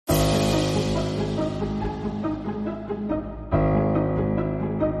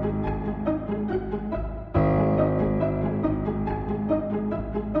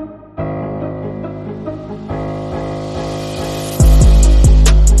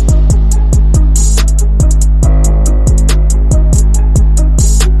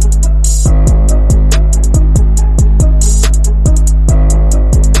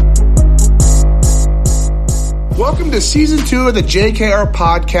Season 2 of the JKR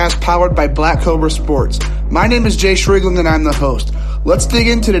podcast powered by Black Cobra Sports. My name is Jay Shrigland and I'm the host. Let's dig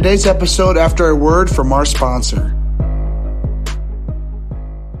into today's episode after a word from our sponsor.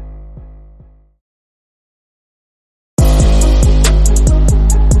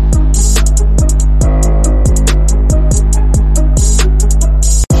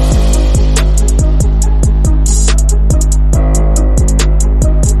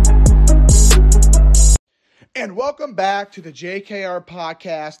 And welcome back to the JKR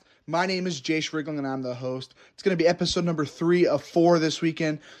podcast. My name is Jay Shrigland and I'm the host. It's going to be episode number 3 of 4 this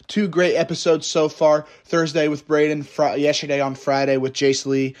weekend. 2 great episodes so far. Thursday with Braden, yesterday on Friday with Jace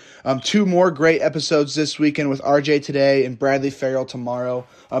Lee. 2 more great episodes this weekend with RJ today and Bradley Farrell tomorrow.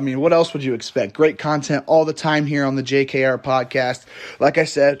 I mean, what else would you expect? Great content all the time here on the JKR podcast. Like I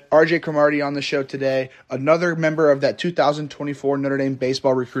said, RJ Cromartie on the show today. Another member of that 2024 Notre Dame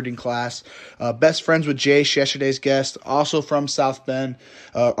baseball recruiting class. Best friends with Jace, yesterday's guest, also from South Bend.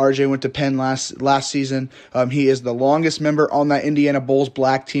 RJ went to Penn last season. He is the longest member on that Indiana Bulls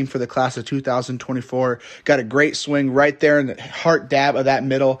black team for the class of 2024. Got a great swing right there in the heart dab of that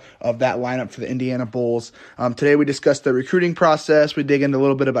middle of that lineup for the Indiana Bulls. Today we discussed the recruiting process. We dig into a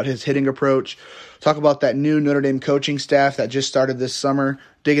little bit about his hitting approach. Talk about that new Notre Dame coaching staff that just started this summer.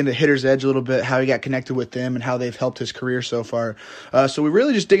 Dig into Hitter's Edge a little bit, how he got connected with them and how they've helped his career so far. So we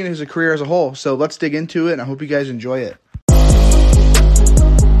really just dig into his career as a whole. So let's dig into it, and I hope you guys enjoy it.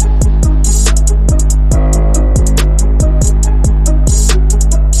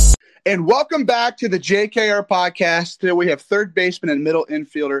 And welcome back to the JKR podcast. Today we have third baseman and middle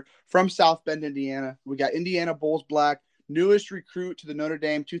infielder from South Bend, Indiana. We got Indiana Bulls black, newest recruit to the Notre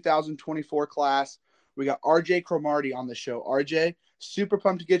Dame 2024 class. We got RJ Cromartie on the show. RJ, super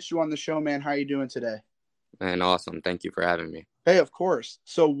pumped to get you on the show, man. How are you doing today? Man, awesome. Thank you for having me. Hey, of course.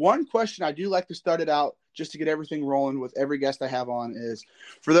 So one question I do like to start it out just to get everything rolling with every guest I have on is,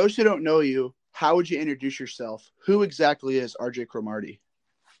 for those who don't know you, how would you introduce yourself? Who exactly is RJ Cromartie?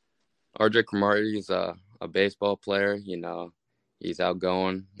 RJ Cromartie is a baseball player. You know, he's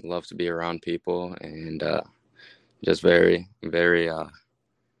outgoing, loves to be around people, and just very, very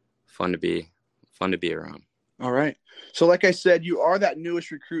fun to be around. All right. So like I said, you are that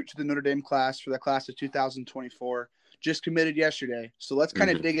newest recruit to the Notre Dame class for the class of 2024. Just committed yesterday. So let's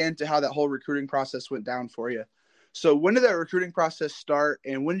kind of dig into how that whole recruiting process went down for you. So when did that recruiting process start,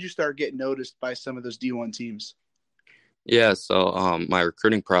 and when did you start getting noticed by some of those D1 teams? Yeah, so my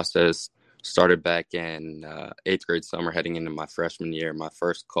recruiting process started back in 8th grade summer heading into my freshman year. My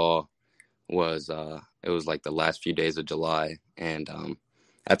first call was it was like the last few days of July, and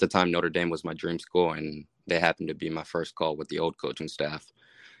at the time Notre Dame was my dream school, and they happened to be my first call with the old coaching staff.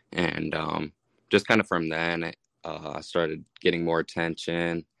 And just kind of from then I started getting more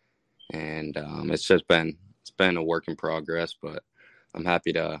attention, and it's been a work in progress, but I'm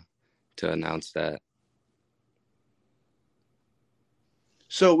happy to announce that.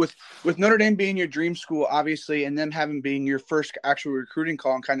 So with Notre Dame being your dream school, obviously, and them having being your first actual recruiting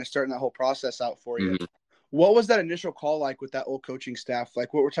call and kind of starting that whole process out for you, what was that initial call like with that old coaching staff?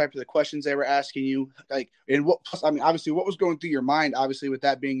 Like, what were types of the questions they were asking you? Like, and obviously, what was going through your mind, obviously, with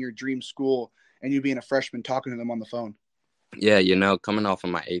that being your dream school and you being a freshman talking to them on the phone? Yeah, you know, coming off of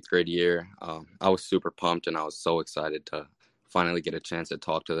my 8th grade year, I was super pumped, and I was so excited to finally get a chance to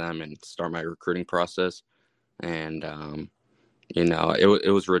talk to them and start my recruiting process. And you know, it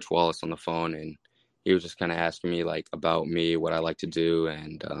was Rich Wallace on the phone, and he was just kind of asking me like about me, what I like to do,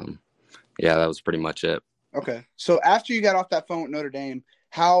 and yeah, that was pretty much it. Okay, so after you got off that phone with Notre Dame,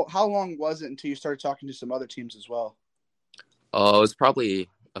 how long was it until you started talking to some other teams as well? It was probably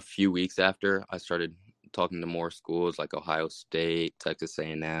a few weeks after I started talking to more schools like Ohio State, Texas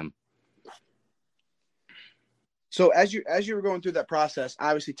A&M. So as you were going through that process,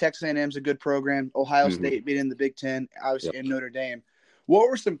 obviously Texas A&M is a good program. Ohio State being in the Big Ten, obviously, in Notre Dame. What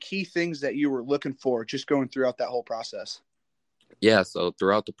were some key things that you were looking for just going throughout that whole process? Yeah, so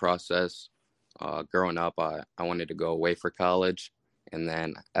throughout the process, growing up, I wanted to go away for college. And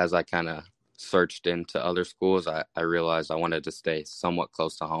then as I kind of searched into other schools, I realized I wanted to stay somewhat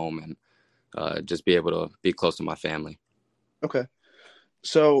close to home and just be able to be close to my family. Okay.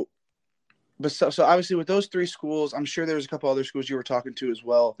 So obviously with those 3 schools, I'm sure there was a couple other schools you were talking to as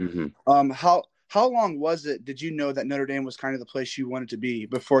well. How long was it, did you know that Notre Dame was kind of the place you wanted to be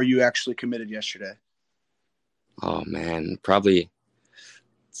before you actually committed yesterday? Oh, man, probably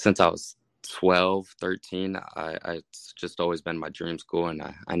since I was 12, 13, it's just always been my dream school, and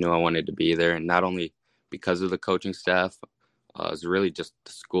I knew I wanted to be there. And not only because of the coaching staff, it's really just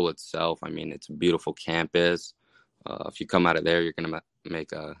the school itself. I mean, it's a beautiful campus. If you come out of there, you're going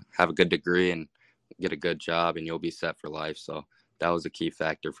to have a good degree and get a good job, and you'll be set for life. So that was a key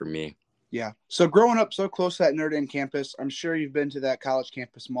factor for me. Yeah. So growing up so close to that Notre Dame campus, I'm sure you've been to that college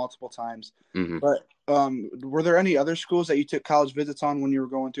campus multiple times. Mm-hmm. But were there any other schools that you took college visits on when you were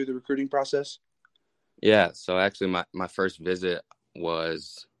going through the recruiting process? Yeah. So actually, my first visit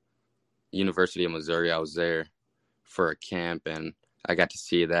was University of Missouri. I was there for a camp, and I got to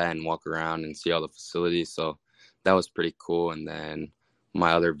see that and walk around and see all the facilities. So that was pretty cool. And then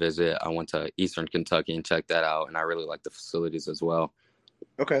my other visit, I went to Eastern Kentucky and checked that out, and I really liked the facilities as well.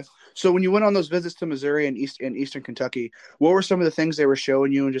 Okay. So when you went on those visits to Missouri and Eastern Kentucky, what were some of the things they were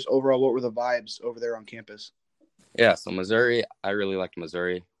showing you, and just overall, what were the vibes over there on campus? Yeah, so Missouri, I really liked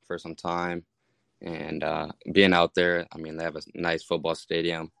Missouri for some time. And being out there, I mean, they have a nice football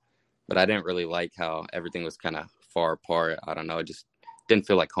stadium, but I didn't really like how everything was kind of far apart. I don't know, it just didn't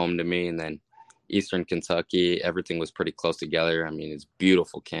feel like home to me. And then Eastern Kentucky, everything was pretty close together. I mean, it's a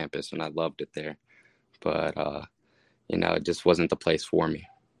beautiful campus, and I loved it there. But, it just wasn't the place for me.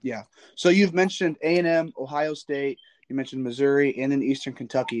 Yeah. So you've mentioned A&M, Ohio State, you mentioned Missouri, and then Eastern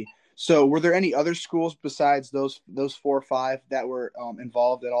Kentucky. So were there any other schools besides those 4 or 5 that were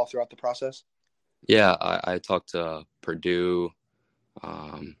involved at all throughout the process? Yeah, I talked to Purdue,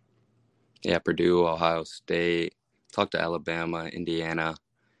 Purdue, Ohio State, talked to Alabama, Indiana,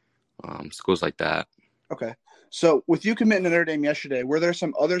 schools like that. Okay. So with you committing to Notre Dame yesterday, were there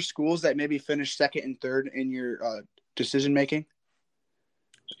some other schools that maybe finished second and third in your decision making?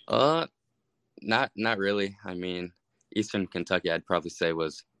 Not really. I mean, Eastern Kentucky, I'd probably say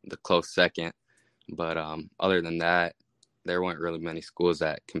was the close second, but other than that, there weren't really many schools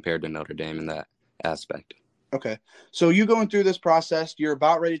that compared to Notre Dame in that aspect. Okay. So you going through this process, you're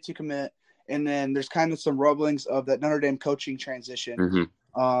about ready to commit, and then there's kind of some rumblings of that Notre Dame coaching transition.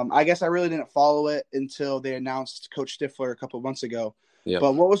 Mm-hmm. I guess I really didn't follow it until they announced Coach Stifler a couple of months ago. Yep.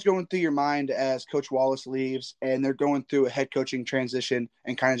 But what was going through your mind as Coach Wallace leaves and they're going through a head coaching transition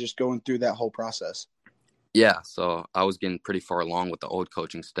and kind of just going through that whole process? Yeah, so I was getting pretty far along with the old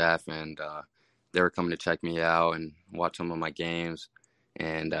coaching staff, and they were coming to check me out and watch some of my games.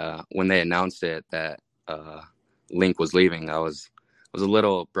 And when they announced it that Link was leaving, I was a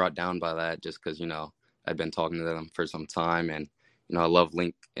little brought down by that, just because I'd been talking to them for some time, and I love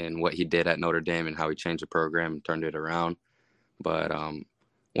Link and what he did at Notre Dame and how he changed the program and turned it around. But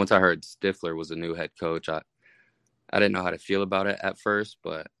once I heard Stifler was a new head coach, I didn't know how to feel about it at first,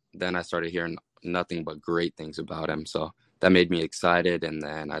 but then I started hearing nothing but great things about him. So that made me excited. And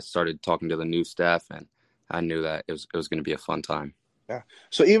then I started talking to the new staff, and I knew that it was going to be a fun time. Yeah.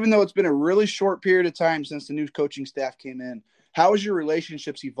 So even though it's been a really short period of time since the new coaching staff came in, how has your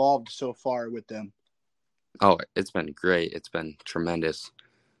relationships evolved so far with them? Oh, it's been great. It's been tremendous.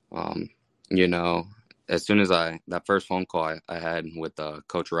 As soon as that first phone call I had with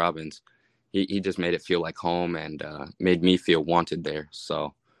Coach Robbins, he just made it feel like home and made me feel wanted there.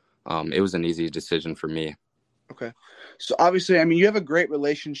 So it was an easy decision for me. Okay. So obviously, I mean, you have a great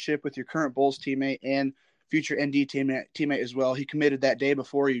relationship with your current Bulls teammate and future ND teammate as well. He committed that day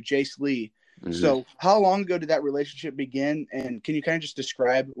before you, Jace Lee. Mm-hmm. So how long ago did that relationship begin? And can you kind of just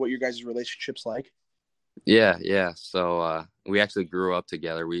describe what your guys' relationship's like? Yeah. So we actually grew up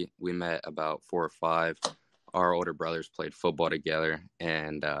together. We met about 4 or 5. Our older brothers played football together.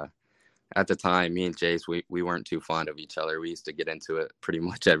 And at the time, me and Jace, we weren't too fond of each other. We used to get into it pretty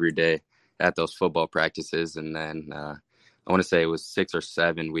much every day at those football practices. And then I want to say it was 6 or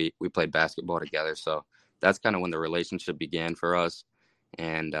 7. We played basketball together. So that's kind of when the relationship began for us.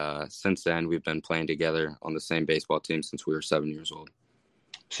 And since then, we've been playing together on the same baseball team since we were 7 years old.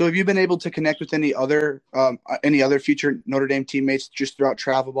 So have you been able to connect with any other future Notre Dame teammates just throughout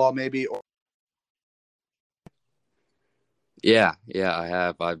travel ball maybe? Yeah, I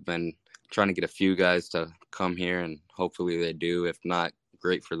have. I've been trying to get a few guys to come here, and hopefully they do. If not,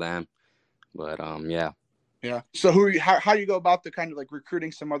 great for them. But yeah. Yeah. So how do you go about the kind of like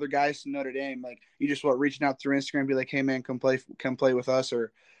recruiting some other guys to Notre Dame? Like you just reaching out through Instagram, be like, hey man, come play with us,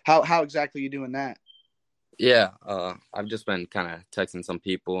 or how exactly are you doing that? Yeah, I've just been kind of texting some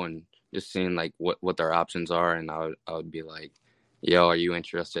people and just seeing like what their options are, and I would be like, yo, are you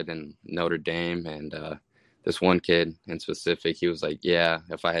interested in Notre Dame? And this one kid in specific, he was like, yeah,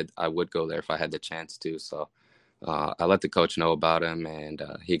 I would go there if I had the chance to. So I let the coach know about him, and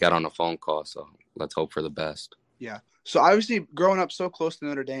he got on a phone call. So let's hope for the best. Yeah. So obviously, growing up so close to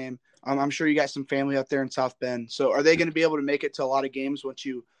Notre Dame, I'm sure you got some family out there in South Bend. So are they going to be able to make it to a lot of games once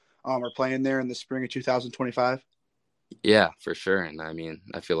you are playing there in the spring of 2025? Yeah, for sure. And I mean,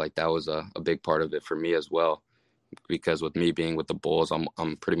 I feel like that was a big part of it for me as well, because with me being with the Bulls,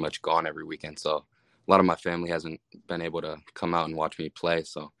 I'm pretty much gone every weekend. So a lot of my family hasn't been able to come out and watch me play.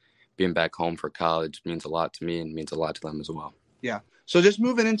 So being back home for college means a lot to me and means a lot to them as well. Yeah. So just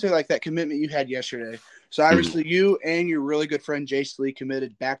moving into like that commitment you had yesterday. So obviously you and your really good friend Jace Lee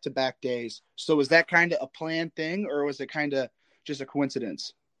committed back-to-back days. So was that kind of a planned thing, or was it kind of just a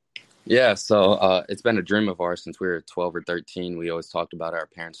coincidence? Yeah, so it's been a dream of ours since we were 12 or 13. We always talked about it. Our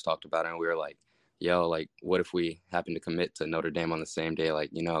parents talked about it, and we were like, yo, like, what if we happen to commit to Notre Dame on the same day? Like,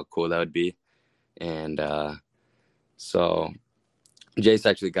 you know how cool that would be? And so Jace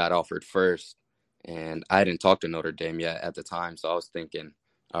actually got offered first, and I hadn't talked to Notre Dame yet at the time. So I was thinking,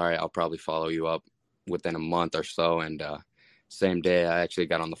 all right, I'll probably follow you up within a month or so. And same day, I actually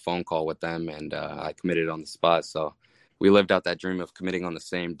got on the phone call with them, and I committed on the spot. So we lived out that dream of committing on the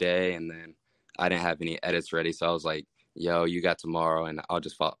same day, and then I didn't have any edits ready. So I was like, yo, you got tomorrow, and I'll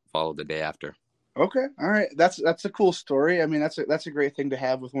just follow the day after. Okay. All right. That's a cool story. I mean, that's a great thing to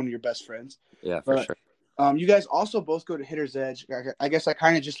have with one of your best friends. Yeah, for But sure. you guys also both go to Hitter's Edge. I guess I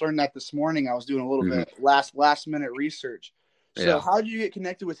kind of just learned that this morning. I was doing a little Mm-hmm. bit last minute research. So Yeah. how did you get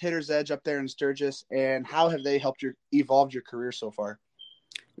connected with Hitter's Edge up there in Sturgis, and how have they helped evolved your career so far?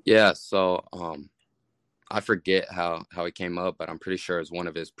 Yeah, so I forget how it came up, but I'm pretty sure it was one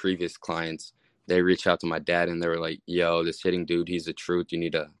of his previous clients. They reached out to my dad, and they were like, yo, this hitting dude, he's the truth. You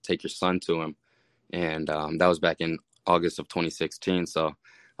need to take your son to him. And that was back in August of 2016. So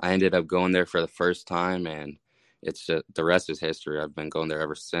I ended up going there for the first time, and it's just, the rest is history. I've been going there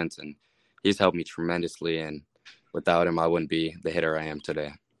ever since, and he's helped me tremendously. And without him, I wouldn't be the hitter I am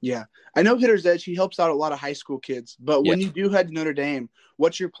today. Yeah. I know Hitter's Edge, he helps out a lot of high school kids. But Yeah, when you do head to Notre Dame,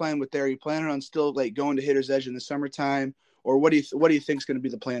 what's your plan with there? Are you planning on still like going to Hitter's Edge in the summertime, or what do you think is going to be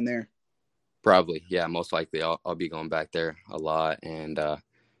the plan there? probably. Yeah, most likely I'll be going back there a lot. And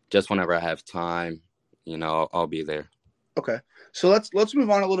just whenever I have time, you know, I'll be there. Okay. So let's move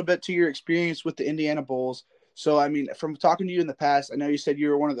on a little bit to your experience with the Indiana Bulls. So, I mean, from talking to you in the past, I know you said you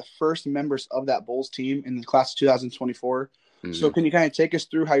were one of the first members of that Bulls team in the class of 2024. So Mm-hmm. can you kind of take us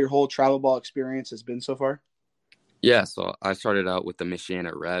through how your whole travel ball experience has been so far? Yeah, so I started out with the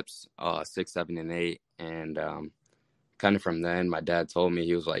Michiana reps, 6, 7, and 8, and kind of from then, my dad told me,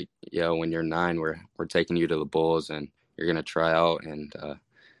 he was like, "Yo, when you're 9, we're taking you to the Bulls, and you're gonna try out." And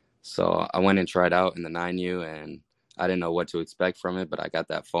so I went and tried out in the 9U, and I didn't know what to expect from it, but I got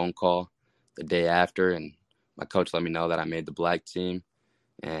that phone call the day after, and my coach let me know that I made the black team,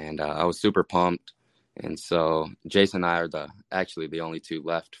 and I was super pumped. And so Jason and I are actually the only two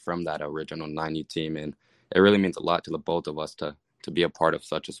left from that original 9U team, and it really means a lot to the both of us to be a part of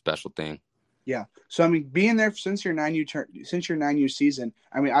such a special thing. Yeah. So, I mean, being there since your 9U season,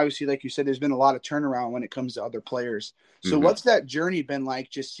 I mean, obviously, like you said, there's been a lot of turnaround when it comes to other players. So Mm-hmm. what's that journey been like,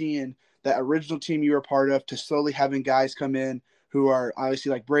 just seeing that original team you were part of to slowly having guys come in who are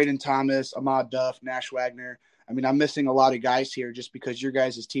obviously like Braden Thomas, Ahmad Duff, Nash Wagner. I mean, I'm missing a lot of guys here just because your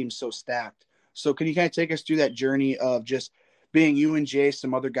guys' team's so stacked. So can you kind of take us through that journey of just being you and Jay,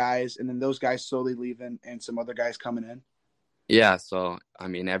 some other guys, and then those guys slowly leaving and some other guys coming in? Yeah, so I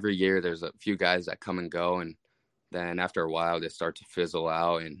mean, every year there's a few guys that come and go, and then after a while they start to fizzle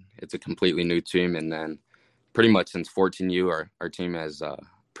out, and it's a completely new team. And then pretty much since 14U, our team has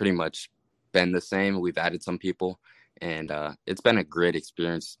pretty much been the same. We've added some people, and it's been a great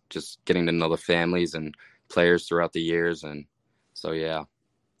experience just getting to know the families and players throughout the years. And so, yeah.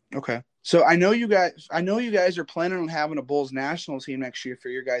 Okay. So I know you guys are planning on having a Bulls national team next year for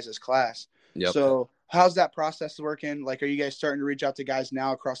your guys' class. Yep. So how's that process working? Like, are you guys starting to reach out to guys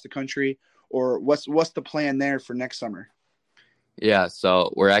now across the country, or what's the plan there for next summer? Yeah,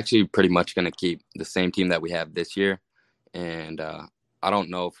 so we're actually pretty much going to keep the same team that we have this year. And I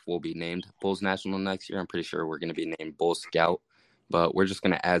don't know if we'll be named Bulls National next year. I'm pretty sure we're going to be named Bulls Scout. But we're just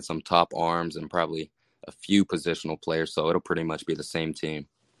going to add some top arms and probably a few positional players. So it'll pretty much be the same team.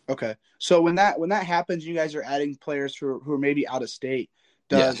 Okay. So when that happens, you guys are adding players who are maybe out of state.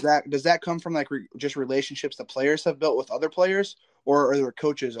 Yeah. Does that come from like just relationships the players have built with other players, or are there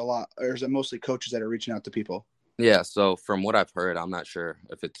coaches a lot, or is it mostly coaches that are reaching out to people? Yeah, so from what I've heard, I'm not sure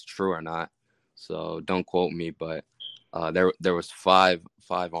if it's true or not. So don't quote me, but there was five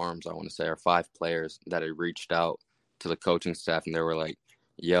arms, I want to say, or 5 players that had reached out to the coaching staff, and they were like,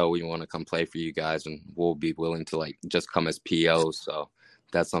 yo, we want to come play for you guys, and we'll be willing to like just come as POs. So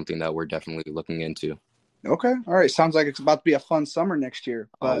that's something that we're definitely looking into. Okay. All right. Sounds like it's about to be a fun summer next year.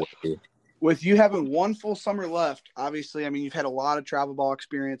 But with you having one full summer left, obviously, I mean, you've had a lot of travel ball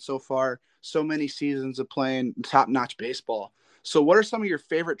experience so far, so many seasons of playing top-notch baseball. So what are some of your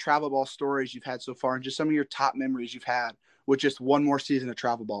favorite travel ball stories you've had so far, and just some of your top memories you've had with just one more season of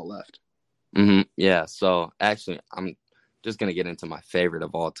travel ball left? Mm-hmm. Yeah, so actually, I'm just going to get into my favorite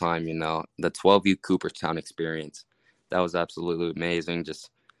of all time, the 12U Cooperstown experience. That was absolutely amazing. Just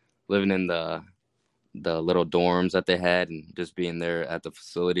living in the little dorms that they had and just being there at the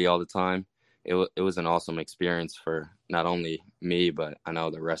facility all the time. It was an awesome experience for not only me, but I know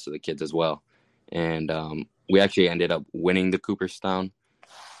the rest of the kids as well. And we actually ended up winning the Cooperstown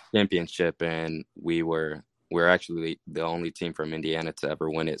championship, and we're actually the only team from Indiana to ever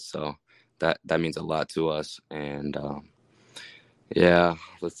win it. So that means a lot to us. And yeah,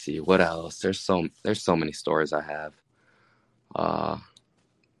 let's see what else. There's so many stories I have. Uh,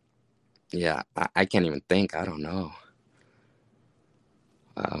 yeah, I can't even think. I don't know.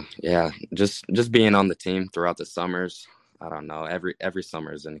 Yeah, just being on the team throughout the summers. I don't know. Every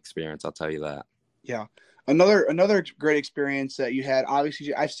summer is an experience. I'll tell you that. Yeah. Another great experience that you had.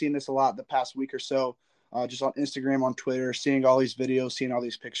 Obviously, I've seen this a lot the past week or so, just on Instagram, on Twitter, seeing all these videos, seeing all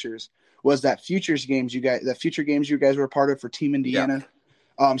these pictures. Was that future games you guys were a part of for Team Yeah. Indiana?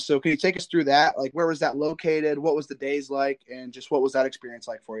 So can you take us through that? Like, where was that located? What was the days like? And just what was that experience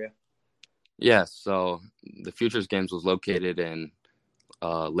like for you? Yeah. So the Futures Games was located in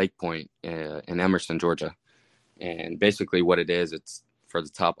Lake Point in Emerson, Georgia, and basically what it is, it's for the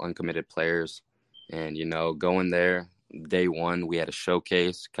top uncommitted players. And going there day one, we had a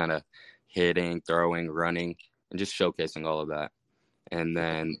showcase, kind of hitting, throwing, running, and just showcasing all of that. And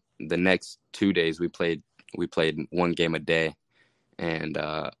then the next 2 days we played one game a day, and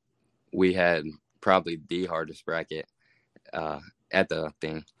we had probably the hardest bracket at the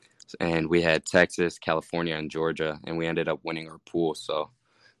thing. And we had Texas, California, and Georgia, and we ended up winning our pool. So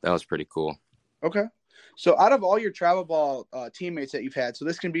that was pretty cool. Okay. So out of all your travel ball teammates that you've had, so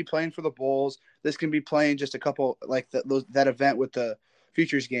this can be playing for the Bulls, this can be playing just a couple, like that event with the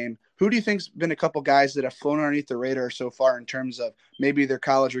Futures game. Who do you think's been a couple guys that have flown underneath the radar so far in terms of maybe their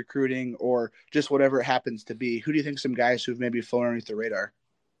college recruiting or just whatever it happens to be? Who do you think some guys who've maybe flown underneath the radar?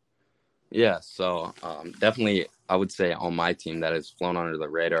 Yeah, so definitely I would say on my team that has flown under the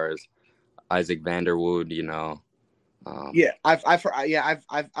radar is Isaac Vanderwood. Yeah,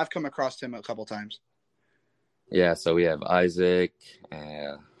 I've come across him a couple times. Yeah, so we have Isaac.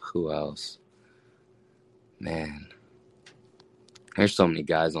 Who else? Man, there's so many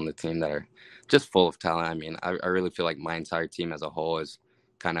guys on the team that are just full of talent. I mean, I really feel like my entire team as a whole is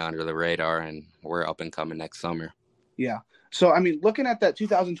kind of under the radar, and we're up and coming next summer. Yeah. So, I mean, looking at that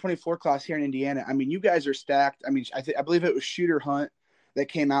 2024 class here in Indiana, I mean, you guys are stacked. I mean, I believe it was Shooter Hunt that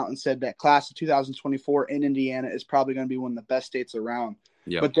came out and said that class of 2024 in Indiana is probably going to be one of the best states around.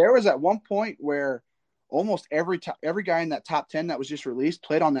 Yep. But there was at one point where almost every guy in that top 10 that was just released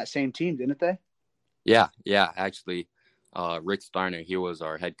played on that same team, didn't they? Yeah. Actually, Rick Starner, he was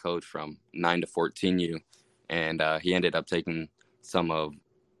our head coach from 9 to 14U, and he ended up taking some of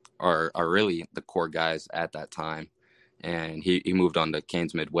our really the core guys at that time, and he moved on to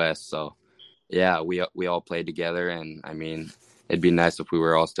Canes Midwest. So, yeah, we all played together, and I mean, it'd be nice if we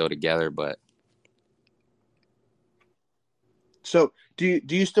were all still together, but. So, do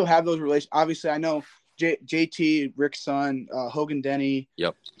you still have those relations? Obviously, I know JT, Rick's son, Hogan Denny.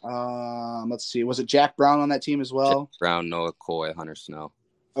 Yep. Let's see. Was it Jack Brown on that team as well? Jack Brown, Noah Coy, Hunter Snow.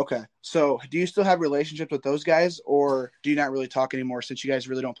 Okay. So do you still have relationships with those guys, or do you not really talk anymore since you guys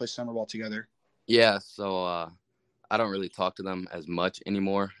really don't play summer ball together? Yeah, so I don't really talk to them as much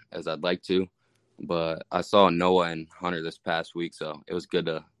anymore as I'd like to, but I saw Noah and Hunter this past week, so it was good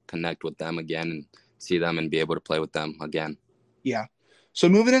to connect with them again and see them and be able to play with them again. Yeah. So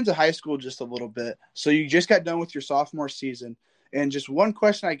moving into high school just a little bit. So you just got done with your sophomore season. And just one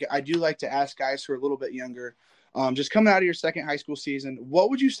question I do like to ask guys who are a little bit younger, just coming out of your second high school season, what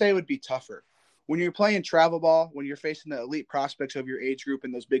would you say would be tougher? When you're playing travel ball, when you're facing the elite prospects of your age group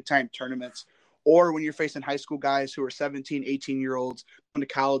in those big-time tournaments, or when you're facing high school guys who are 17, 18-year-olds going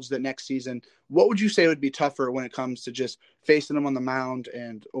to college the next season, what would you say would be tougher when it comes to just facing them on the mound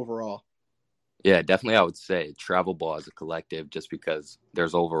and overall? Yeah, definitely I would say travel ball as a collective just because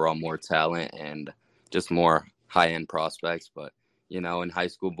there's overall more talent and just more high-end prospects. But, in high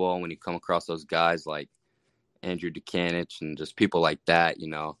school ball, when you come across those guys like Andrew Dukanich and just people like that,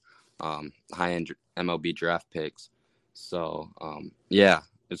 high-end MLB draft picks. So, yeah,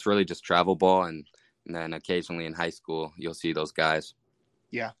 it's really just travel ball. And then occasionally in high school, you'll see those guys.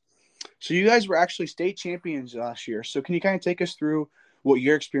 Yeah. So you guys were actually state champions last year. So can you kind of take us through what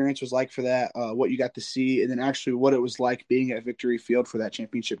your experience was like for that, what you got to see, and then actually what it was like being at Victory Field for that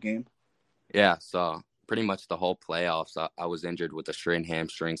championship game? Yeah, so pretty much the whole playoffs, I was injured with a strained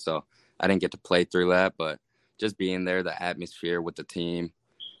hamstring, so I didn't get to play through that. But just being there, the atmosphere with the team,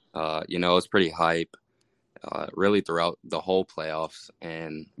 it was pretty hype, really throughout the whole playoffs.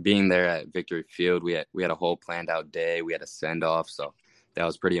 And being there at Victory Field, we had a whole planned out day. We had a send off, so that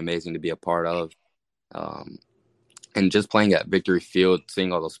was pretty amazing to be a part of. And just playing at Victory Field,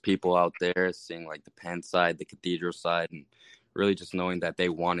 seeing all those people out there, seeing like the Penn side, the Cathedral side, and really just knowing that they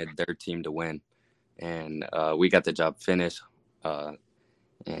wanted their team to win. And we got the job finished.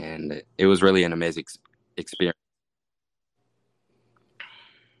 And it was really an amazing experience.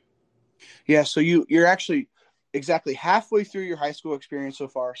 Yeah, so you're actually exactly halfway through your high school experience so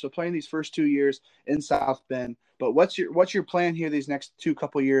far. So playing these first 2 years in South Bend, but what's your plan here these next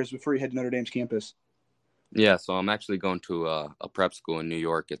couple years before you head to Notre Dame's campus? Yeah, so I'm actually going to a prep school in New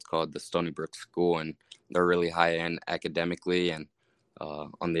York. It's called the Stony Brook School, and they're really high end academically and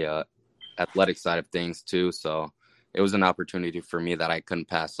on the athletic side of things too. So it was an opportunity for me that I couldn't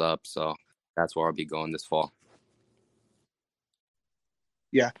pass up. So that's where I'll be going this fall.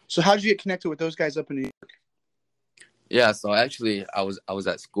 Yeah. So how did you get connected with those guys up in New York? Yeah, so actually I was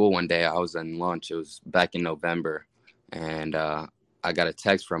at school one day. I was in lunch. It was back in November, and I got a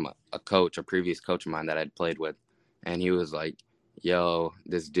text from a coach, a previous coach of mine that I'd played with, and he was like, "Yo,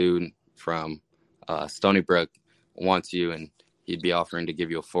 this dude from Stony Brook wants you, and he'd be offering to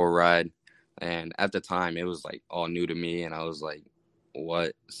give you a full ride." And at the time, it was like all new to me, and I was like,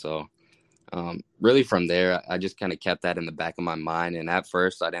 "What?" So really from there, I just kind of kept that in the back of my mind. And at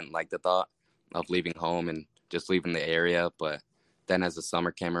first, I didn't like the thought of leaving home and just leaving the area. But then as the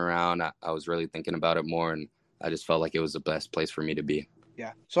summer came around, I was really thinking about it more, and I just felt like it was the best place for me to be.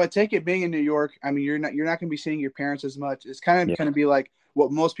 Yeah. So I take it being in New York, I mean, you're not going to be seeing your parents as much. It's kind of Yeah. going to be like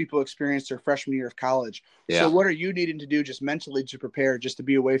what most people experience their freshman year of college. So Yeah. what are you needing to do just mentally to prepare just to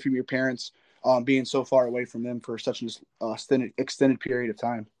be away from your parents, being so far away from them for such an extended period of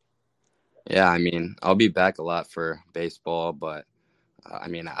time? Yeah. I mean, I'll be back a lot for baseball, but I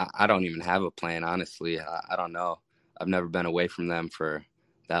mean, I don't even have a plan, honestly. I don't know. I've never been away from them for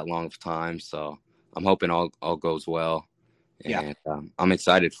that long of time. So I'm hoping all goes well. Yeah. And I'm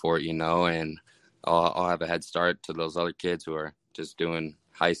excited for it, and I'll have a head start to those other kids who are just doing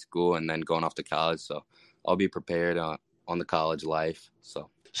high school and then going off to college. So I'll be prepared on the college life.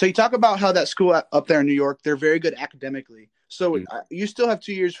 So you talk about how that school up there in New York, they're very good academically. So you still have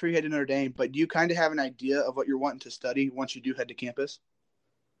 2 years before you head to Notre Dame, but do you kind of have an idea of what you're wanting to study once you do head to campus?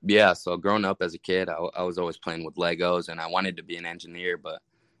 Yeah, so growing up as a kid, I was always playing with Legos, and I wanted to be an engineer. But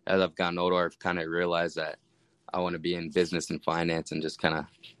as I've gotten older, I've kind of realized that I want to be in business and finance and just kind of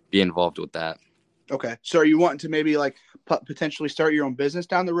be involved with that. Okay. So are you wanting to maybe like potentially start your own business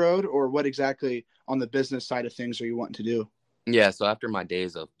down the road, or what exactly on the business side of things are you wanting to do? Yeah, so after my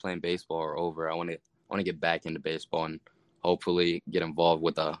days of playing baseball are over, I want to get back into baseball and hopefully get involved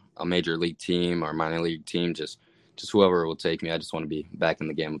with a major league team or minor league team, just whoever will take me. I just want to be back in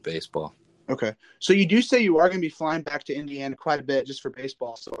the game of baseball. Okay. So you do say you are going to be flying back to Indiana quite a bit just for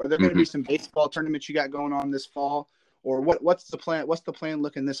baseball. So are there going to be some baseball tournaments you got going on this fall, or what's the plan? What's the plan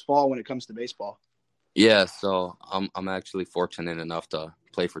looking this fall when it comes to baseball? Yeah, so I'm actually fortunate enough to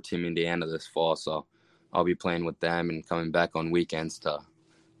play for Team Indiana this fall, so I'll be playing with them and coming back on weekends to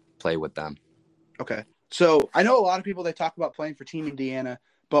play with them. Okay. So I know a lot of people, they talk about playing for Team Indiana,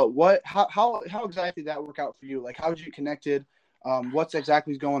 but how exactly did that work out for you? Like, how did you get connected? What's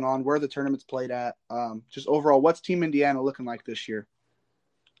exactly going on? Where are the tournaments played at? Just overall, what's Team Indiana looking like this year?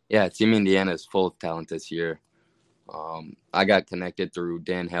 Yeah, Team Indiana is full of talent this year. I got connected through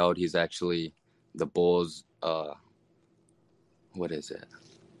Dan Held. He's actually the Bulls. What is it?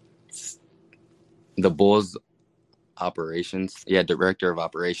 The Bulls operations. Yeah, director of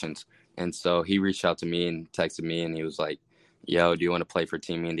operations. And so he reached out to me and texted me, and he was like, "Yo, do you want to play for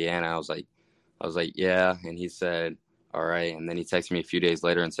Team Indiana?" I was like, "Yeah." And he said, "All right." And then he texted me a few days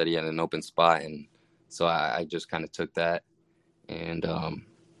later and said he had an open spot, and so I just kind of took that. And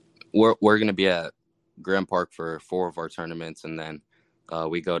we're gonna be at Grand Park for 4 of our tournaments, and then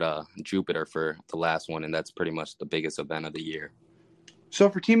we go to Jupiter for the last one, and that's pretty much the biggest event of the year. So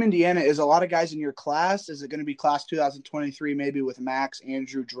for Team Indiana, is a lot of guys in your class? Is it going to be class 2023, maybe with Max,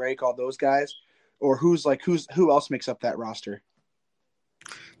 Andrew, Drake, all those guys? Or who else makes up that roster?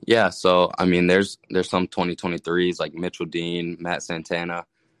 Yeah, so I mean, there's some 2023s like Mitchell Dean, Matt Santana,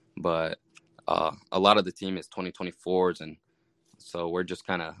 but a lot of the team is 2024s, and so we're just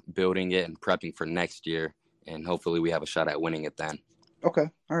kind of building it and prepping for next year, and hopefully we have a shot at winning it then. Okay,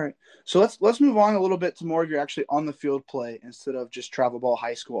 all right. So let's move on a little bit to more of your actually on the field play instead of just travel ball,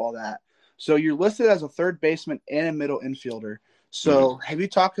 high school, all that. So you're listed as a third baseman and a middle infielder. So have you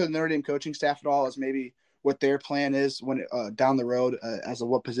talked to the Notre Dame coaching staff at all as maybe what their plan is when down the road as of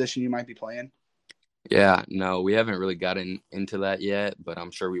what position you might be playing? Yeah, no, we haven't really gotten into that yet, but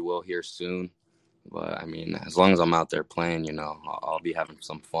I'm sure we will here soon. But I mean, as long as I'm out there playing, I'll be having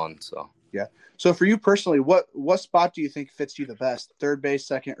some fun. So Yeah. So for you personally, what spot do you think fits you the best? Third base,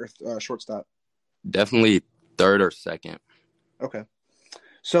 second, or shortstop? definitely third or second. Okay.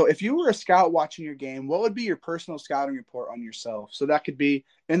 So if you were a scout watching your game, what would be your personal scouting report on yourself? So that could be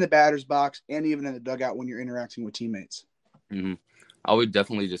in the batter's box and even in the dugout when you're interacting with teammates. Mm-hmm. I would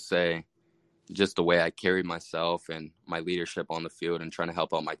definitely just say just the way I carry myself and my leadership on the field and trying to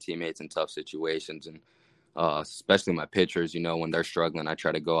help out my teammates in tough situations. And especially my pitchers, when they're struggling, I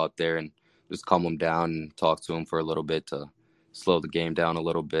try to go out there and just calm them down and talk to them for a little bit to slow the game down a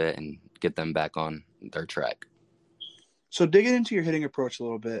little bit and get them back on their track. So digging into your hitting approach a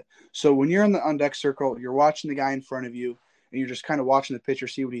little bit. So when you're on deck circle, you're watching the guy in front of you and you're just kind of watching the pitcher,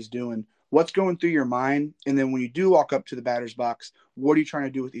 see what he's doing. What's going through your mind? And then when you do walk up to the batter's box, what are you trying to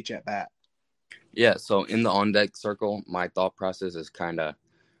do with each at bat? Yeah, so in the on-deck circle, my thought process is kind of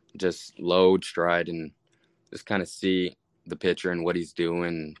just load, stride, and just kind of see the pitcher and what he's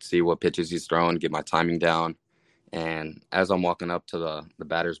doing, see what pitches he's throwing, get my timing down. And as I'm walking up to the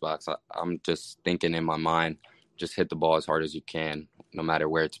batter's box, I'm just thinking in my mind, just hit the ball as hard as you can, no matter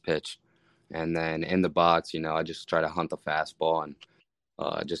where it's pitched. And then in the box, I just try to hunt the fastball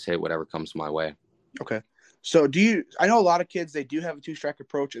and just hit whatever comes my way. Okay. So I know a lot of kids, they do have a two-strike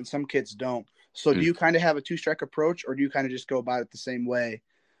approach and some kids don't. So do you kind of have a two-strike approach or do you kind of just go about it the same way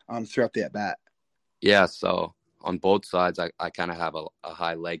throughout the at-bat? Yeah, so on both sides, I kind of have a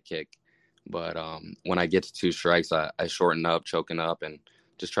high leg kick. But when I get to two strikes, I shorten up, choking up, and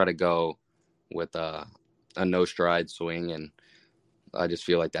just try to go with a no-stride swing. And I just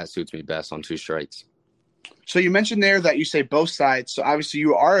feel like that suits me best on two strikes. So you mentioned there that you say both sides. So obviously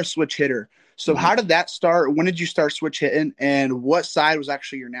you are a switch hitter. So how did that start? When did you start switch hitting? And what side was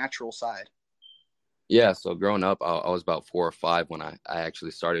actually your natural side? Yeah, so growing up, I was about 4 or 5 when I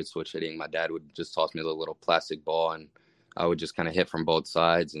actually started switch hitting. My dad would just toss me the little plastic ball, and I would just kind of hit from both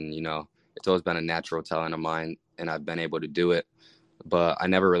sides. And, it's always been a natural talent of mine, and I've been able to do it. But I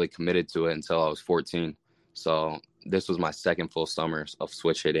never really committed to it until I was 14. So this was my second full summer of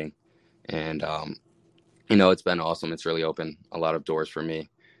switch hitting. And, it's been awesome. It's really opened a lot of doors for me.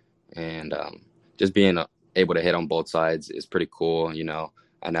 And just being able to hit on both sides is pretty cool, and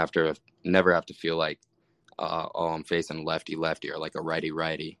never have to feel like, I'm facing lefty or like a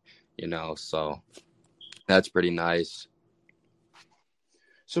righty, so that's pretty nice.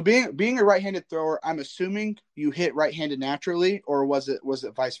 So being a right-handed thrower, I'm assuming you hit right-handed naturally, or was it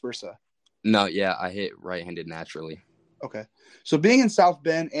vice versa? No, yeah, I hit right-handed naturally. Okay. So being in South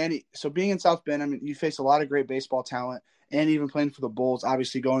Bend, I mean, you face a lot of great baseball talent and even playing for the Bulls,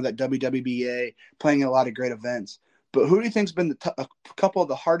 obviously going to that WWBA, playing in a lot of great events. But who do you think's been a couple of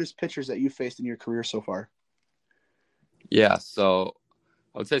the hardest pitchers that you faced in your career so far? Yeah, so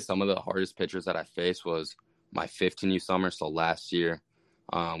I would say some of the hardest pitchers that I faced was my 15U summer. So last year,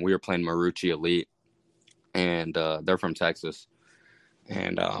 we were playing Marucci Elite, and they're from Texas.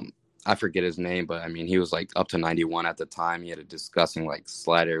 And I forget his name, but I mean, he was like up to 91 at the time. He had a disgusting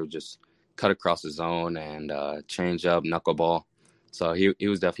slider, just cut across the zone and change up, knuckleball. So he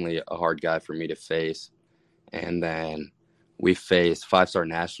was definitely a hard guy for me to face. And then we faced 5-Star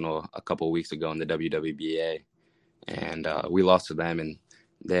National a couple of weeks ago in the WWBA, and we lost to them. And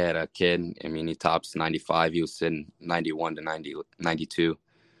they had a kid. I mean, he tops 95. He was sitting 91 to 90, 92.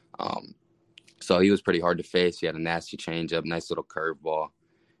 So he was pretty hard to face. He had a nasty changeup, nice little curveball.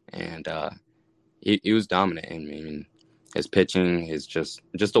 And he was dominant. I mean, his pitching is just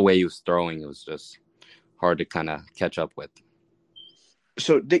the way he was throwing. It was just hard to kind of catch up with.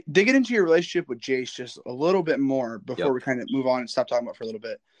 So digging into your relationship with Jace just a little bit more before we kind of move on and stop talking about it for a little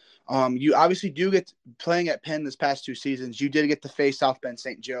bit. You obviously do get playing at Penn this past 2 seasons. You did get to face South Bend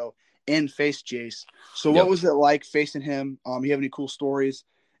St. Joe and face Jace. So what was it like facing him? You have any cool stories?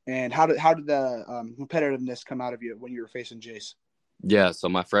 And how did the competitiveness come out of you when you were facing Jace? Yeah, so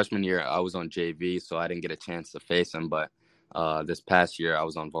my freshman year, I was on JV, so I didn't get a chance to face him. But this past year, I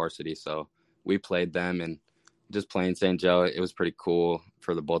was on varsity, so we played them. And just playing St. Joe, it was pretty cool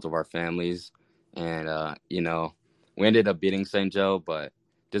for the both of our families. And, we ended up beating St. Joe, but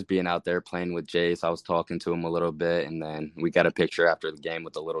just being out there playing with Jace, I was talking to him a little bit. And then we got a picture after the game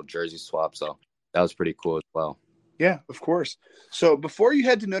with a little jersey swap. So that was pretty cool as well. Yeah, of course. So before you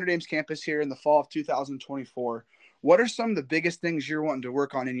head to Notre Dame's campus here in the fall of 2024, what are some of the biggest things you're wanting to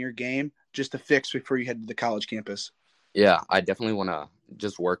work on in your game just to fix before you head to the college campus? Yeah, I definitely want to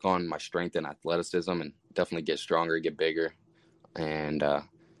just work on my strength and athleticism and definitely get stronger, get bigger, and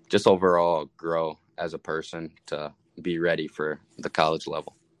just overall grow as a person to be ready for the college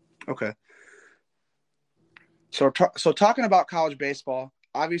level. Okay. So talking about college baseball,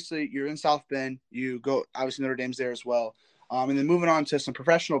 obviously you're in South Bend. You go, obviously Notre Dame's there as well. And then moving on to some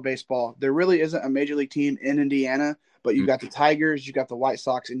professional baseball, there really isn't a major league team in Indiana, but you've got the Tigers, you've got the White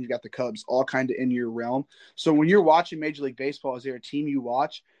Sox, and you've got the Cubs, all kind of in your realm. So when you're watching Major League Baseball, is there a team you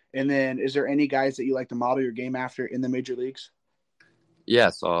watch? And then is there any guys that you like to model your game after in the major leagues? Yeah,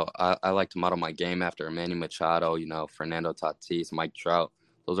 so I like to model my game after Manny Machado, Fernando Tatis, Mike Trout.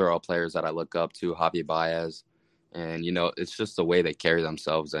 Those are all players that I look up to, Javi Baez. And, it's just the way they carry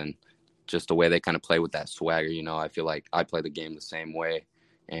themselves and just the way they kind of play with that swagger. I feel like I play the game the same way.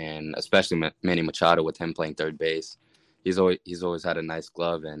 And especially Manny Machado with him playing third base. He's always had a nice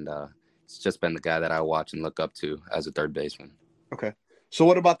glove, and it's just been the guy that I watch and look up to as a third baseman. Okay. So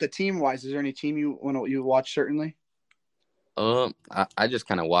what about the team-wise? Is there any team you watch certainly? I just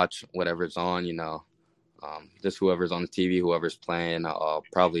kind of watch whatever's on, just whoever's on the TV, whoever's playing. I'll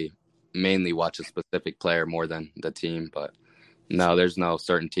probably mainly watch a specific player more than the team, but no, there's no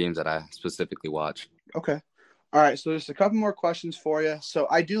certain teams that I specifically watch. Okay. All right. So just a couple more questions for you. So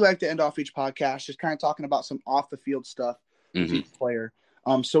I do like to end off each podcast just kind of talking about some off the field stuff with each player.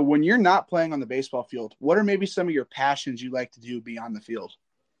 So when you're not playing on the baseball field, what are maybe some of your passions you like to do beyond the field?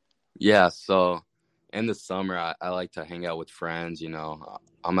 Yeah. So in the summer, I like to hang out with friends.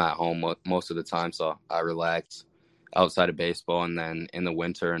 I'm at home most of the time, so I relax outside of baseball. And then in the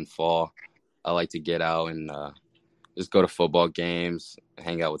winter and fall, I like to get out and just go to football games,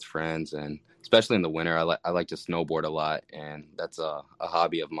 hang out with friends. And especially in the winter, I like to snowboard a lot. And that's a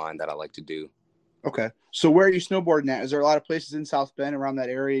hobby of mine that I like to do. Okay. So where are you snowboarding at? Is there a lot of places in South Bend around that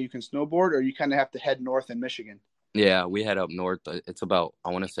area you can snowboard, or you kind of have to head north in Michigan? Yeah, we head up north. It's about,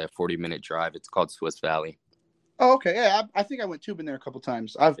 I want to say, a 40-minute drive. It's called Swiss Valley. Oh, okay. Yeah, I think I went tubing there a couple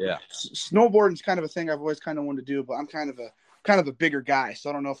times. Snowboarding is kind of a thing I've always kind of wanted to do, but I'm kind of a bigger guy, so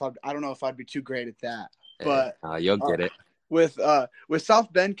I don't know if I'd be too great at that. But you'll get it. With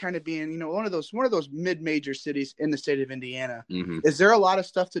South Bend kind of being one of those mid-major cities in the state of Indiana, is there a lot of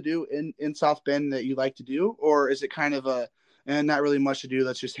stuff to do in South Bend that you like to do, or is it kind of not really much to do?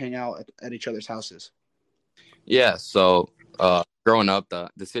 Let's just hang out at each other's houses. Yeah, so growing up,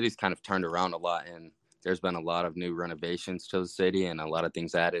 the city's kind of turned around a lot, and there's been a lot of new renovations to the city and a lot of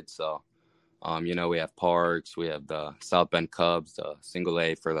things added. So, we have parks, we have the South Bend Cubs, the single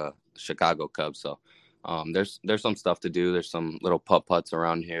A for the Chicago Cubs. So, there's some stuff to do. There's some little putt-putts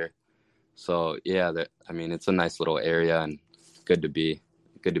around here. So, yeah, it's a nice little area and good to be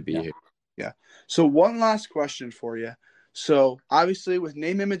here. Yeah. So one last question for you. So obviously with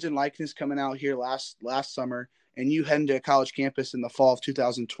name, image, and likeness coming out here last summer, and you heading to a college campus in the fall of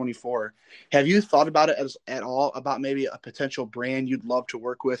 2024, have you thought about it at all about maybe a potential brand you'd love to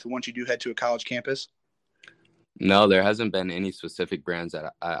work with once you do head to a college campus? No, there hasn't been any specific brands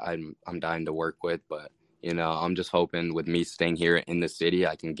that I'm dying to work with, but I'm just hoping with me staying here in the city,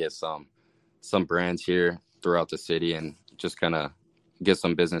 I can get some brands here throughout the city and just kind of get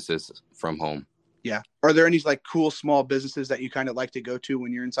some businesses from home. Yeah. Are there any like cool small businesses that you kind of like to go to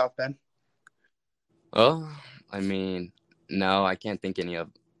when you're in South Bend? Oh, no, I can't think any of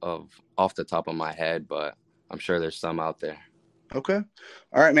off the top of my head, but I'm sure there's some out there. Okay.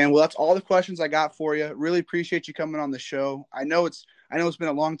 All right, man. Well, that's all the questions I got for you. Really appreciate you coming on the show. I know it's been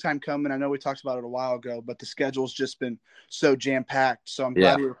a long time coming. I know we talked about it a while ago, but the schedule's just been so jam-packed. So I'm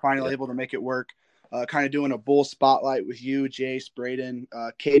glad we were finally able to make it work. Kind of doing a bull spotlight with you, Jace, Braden,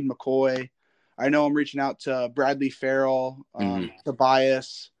 Cade McCoy. I know I'm reaching out to Bradley Farrell,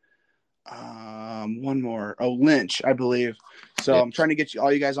 Tobias, one more. Oh, Lynch, I believe. So I'm trying to get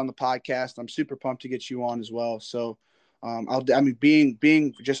all you guys on the podcast. I'm super pumped to get you on as well. So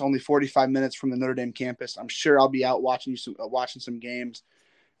being just only 45 minutes from the Notre Dame campus, I'm sure I'll be out watching some games.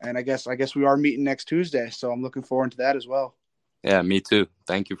 And I guess we are meeting next Tuesday. So I'm looking forward to that as well. Yeah, me too.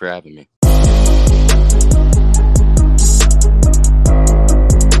 Thank you for having me.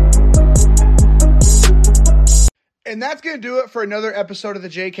 And that's going to do it for another episode of the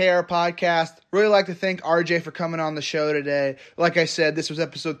JKR podcast. Really like to thank RJ for coming on the show today. Like I said, this was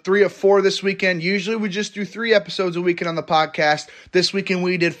episode 3 of 4 this weekend. Usually we just do 3 episodes a weekend on the podcast. This weekend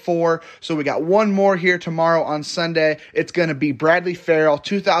we did 4. So we got one more here tomorrow on Sunday. It's going to be Bradley Farrell,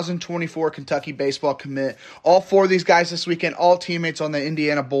 2024 Kentucky baseball commit. All 4 of these guys this weekend, all teammates on the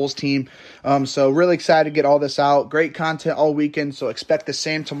Indiana Bulls team. So really excited to get all this out. Great content all weekend. So expect the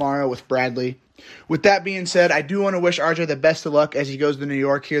same tomorrow with Bradley. With that being said, I do want to wish RJ the best of luck as he goes to New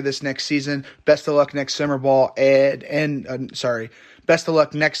York here this next season. Best of luck next summer ball best of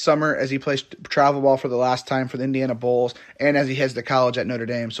luck next summer as he plays travel ball for the last time for the Indiana Bulls and as he heads to college at Notre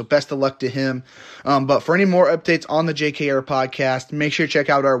Dame. So best of luck to him. But for any more updates on the JKR podcast, make sure to check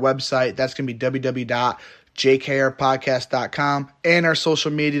out our website. That's going to be jkrpodcast.com, and our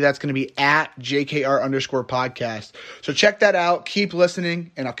social media. That's going to be at JKR_podcast. So check that out. Keep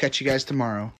listening, and I'll catch you guys tomorrow.